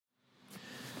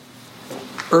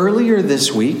Earlier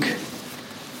this week,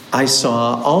 I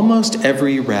saw almost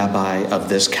every rabbi of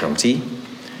this county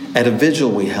at a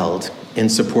vigil we held in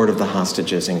support of the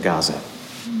hostages in Gaza.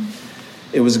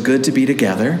 It was good to be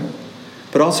together,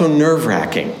 but also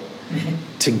nerve-wracking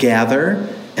to gather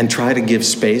and try to give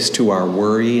space to our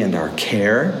worry and our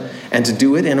care, and to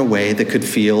do it in a way that could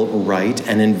feel right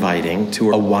and inviting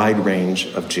to a wide range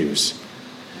of Jews.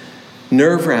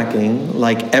 Nerve-wracking,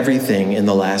 like everything in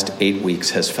the last 8 weeks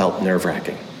has felt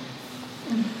nerve-wracking.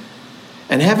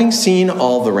 And having seen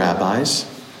all the rabbis,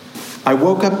 I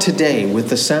woke up today with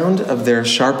the sound of their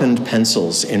sharpened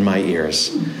pencils in my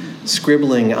ears,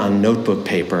 scribbling on notebook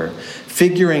paper,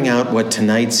 figuring out what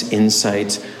tonight's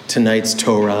insight, tonight's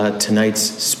Torah, tonight's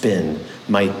spin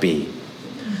might be.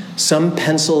 Some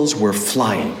pencils were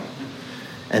flying,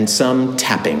 and some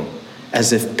tapping,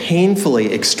 as if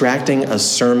painfully extracting a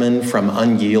sermon from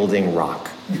unyielding rock.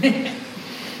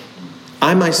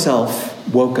 I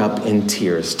myself woke up in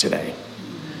tears today.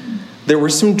 There were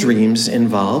some dreams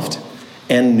involved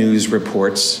and news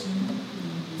reports.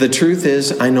 The truth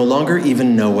is, I no longer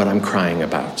even know what I'm crying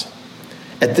about.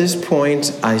 At this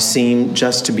point, I seem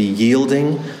just to be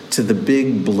yielding to the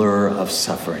big blur of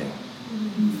suffering.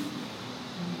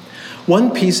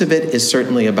 One piece of it is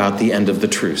certainly about the end of the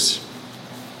truce.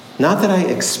 Not that I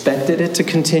expected it to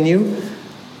continue,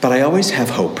 but I always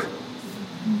have hope.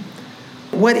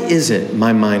 What is it,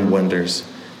 my mind wonders,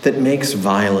 that makes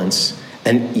violence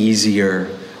an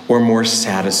easier or more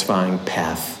satisfying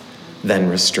path than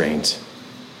restraint?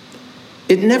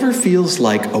 It never feels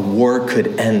like a war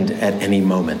could end at any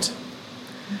moment.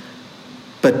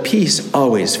 But peace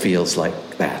always feels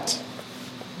like that.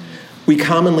 We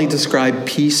commonly describe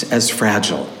peace as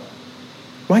fragile.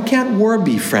 Why can't war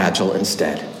be fragile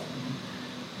instead?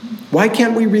 Why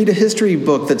can't we read a history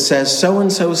book that says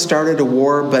so-and-so started a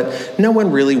war, but no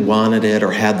one really wanted it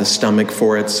or had the stomach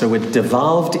for it, so it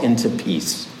devolved into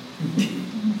peace?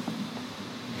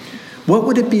 What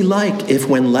would it be like if,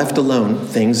 when left alone,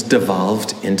 things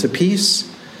devolved into peace?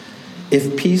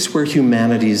 If peace were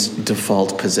humanity's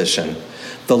default position,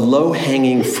 the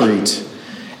low-hanging fruit,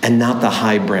 and not the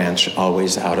high branch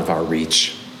always out of our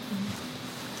reach.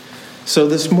 So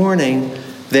this morning,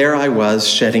 there I was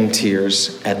shedding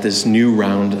tears at this new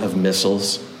round of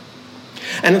missiles.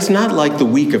 And it's not like the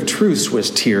week of truce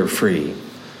was tear-free.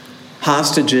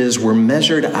 Hostages were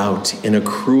measured out in a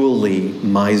cruelly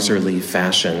miserly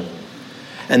fashion.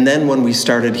 And then when we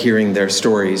started hearing their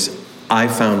stories, I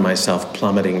found myself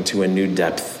plummeting to a new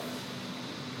depth.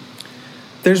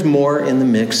 There's more in the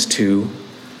mix, too.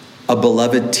 A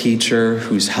beloved teacher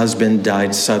whose husband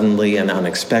died suddenly and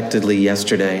unexpectedly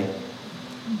yesterday,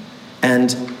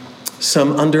 and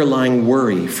some underlying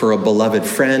worry for a beloved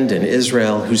friend in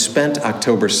Israel who spent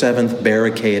October 7th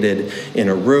barricaded in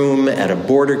a room at a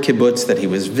border kibbutz that he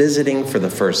was visiting for the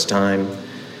first time.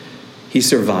 He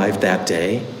survived that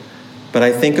day, but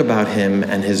I think about him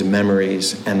and his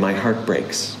memories, and my heart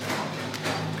breaks.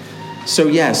 So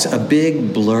yes, a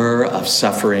big blur of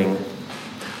suffering,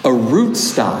 a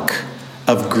rootstock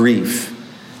of grief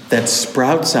that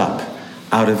sprouts up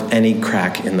out of any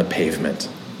crack in the pavement.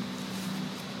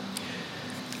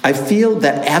 I feel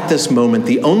that at this moment,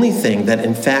 the only thing that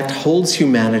in fact holds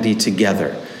humanity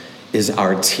together is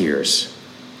our tears.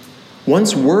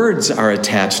 Once words are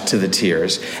attached to the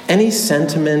tears, any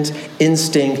sentiment,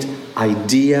 instinct,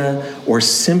 idea, or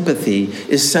sympathy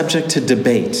is subject to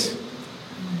debate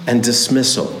and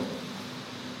dismissal.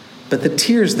 But the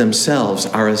tears themselves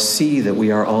are a sea that we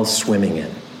are all swimming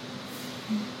in.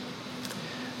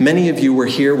 Many of you were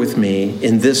here with me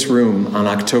in this room on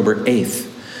October 8th,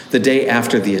 the day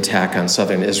after the attack on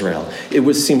southern Israel. It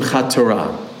was Simchat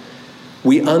Torah.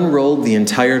 We unrolled the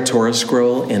entire Torah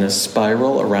scroll in a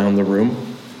spiral around the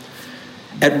room.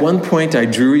 At one point, I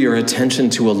drew your attention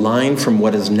to a line from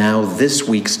what is now this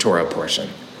week's Torah portion.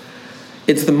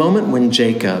 It's the moment when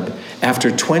Jacob,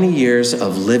 after 20 years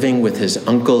of living with his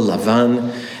uncle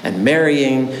Lavan and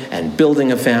marrying and building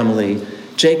a family,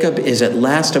 Jacob is at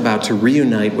last about to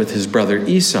reunite with his brother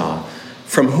Esau,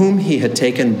 from whom he had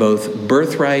taken both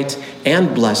birthright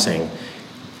and blessing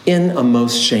in a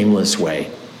most shameless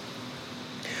way.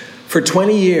 For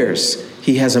 20 years,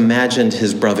 he has imagined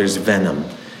his brother's venom,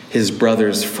 his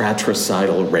brother's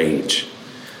fratricidal rage.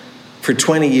 For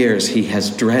 20 years, he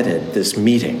has dreaded this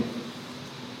meeting.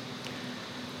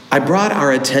 I brought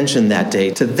our attention that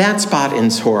day to that spot in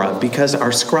Torah because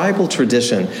our scribal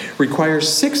tradition requires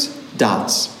 6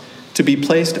 dots to be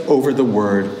placed over the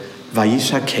word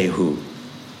Vayishakehu.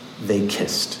 They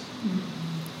kissed.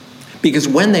 Because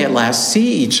when they at last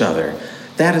see each other,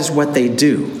 that is what they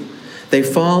do. They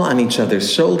fall on each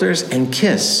other's shoulders and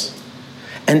kiss.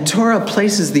 And Torah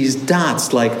places these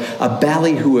dots like a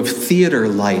ballyhoo of theater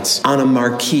lights on a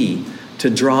marquee to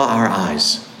draw our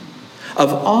eyes.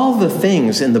 Of all the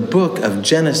things in the book of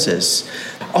Genesis,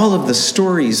 all of the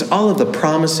stories, all of the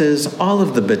promises, all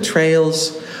of the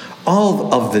betrayals,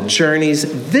 all of the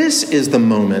journeys, this is the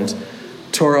moment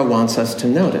Torah wants us to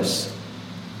notice.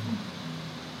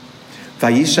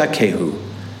 Vayishakehu,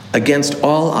 against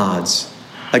all odds,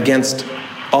 against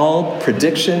all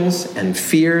predictions and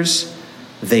fears,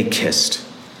 they kissed.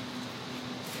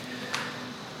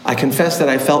 I confess that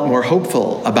I felt more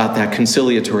hopeful about that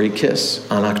conciliatory kiss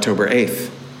on October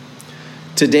 8th.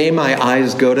 Today, my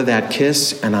eyes go to that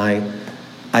kiss and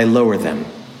I lower them.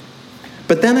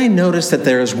 But then I notice that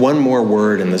there is one more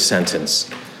word in the sentence,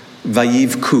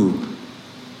 vayivku,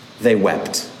 they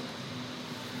wept.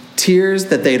 Tears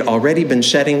that they'd already been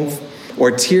shedding,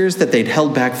 or tears that they'd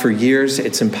held back for years,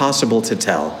 it's impossible to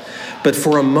tell. But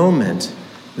for a moment,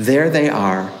 there they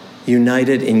are,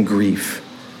 united in grief.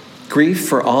 Grief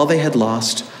for all they had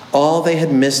lost, all they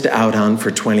had missed out on for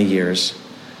 20 years.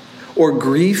 Or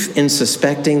grief in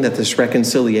suspecting that this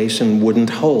reconciliation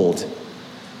wouldn't hold.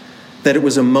 That it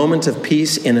was a moment of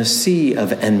peace in a sea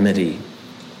of enmity.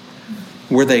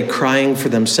 Were they crying for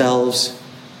themselves,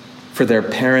 for their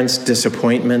parents'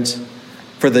 disappointment,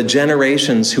 for the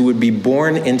generations who would be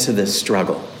born into this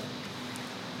struggle?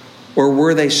 Or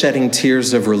were they shedding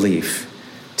tears of relief,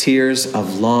 tears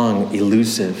of long,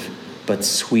 elusive, but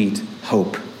sweet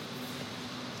hope?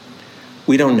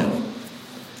 We don't know.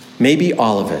 Maybe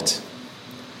all of it.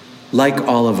 Like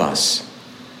all of us,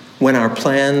 when our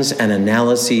plans and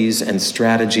analyses and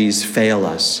strategies fail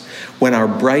us, when our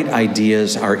bright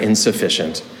ideas are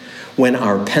insufficient, when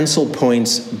our pencil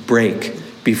points break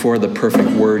before the perfect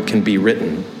word can be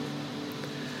written,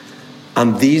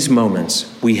 on these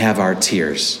moments we have our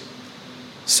tears,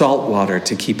 salt water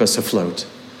to keep us afloat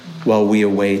while we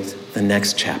await the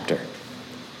next chapter,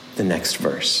 the next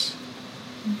verse.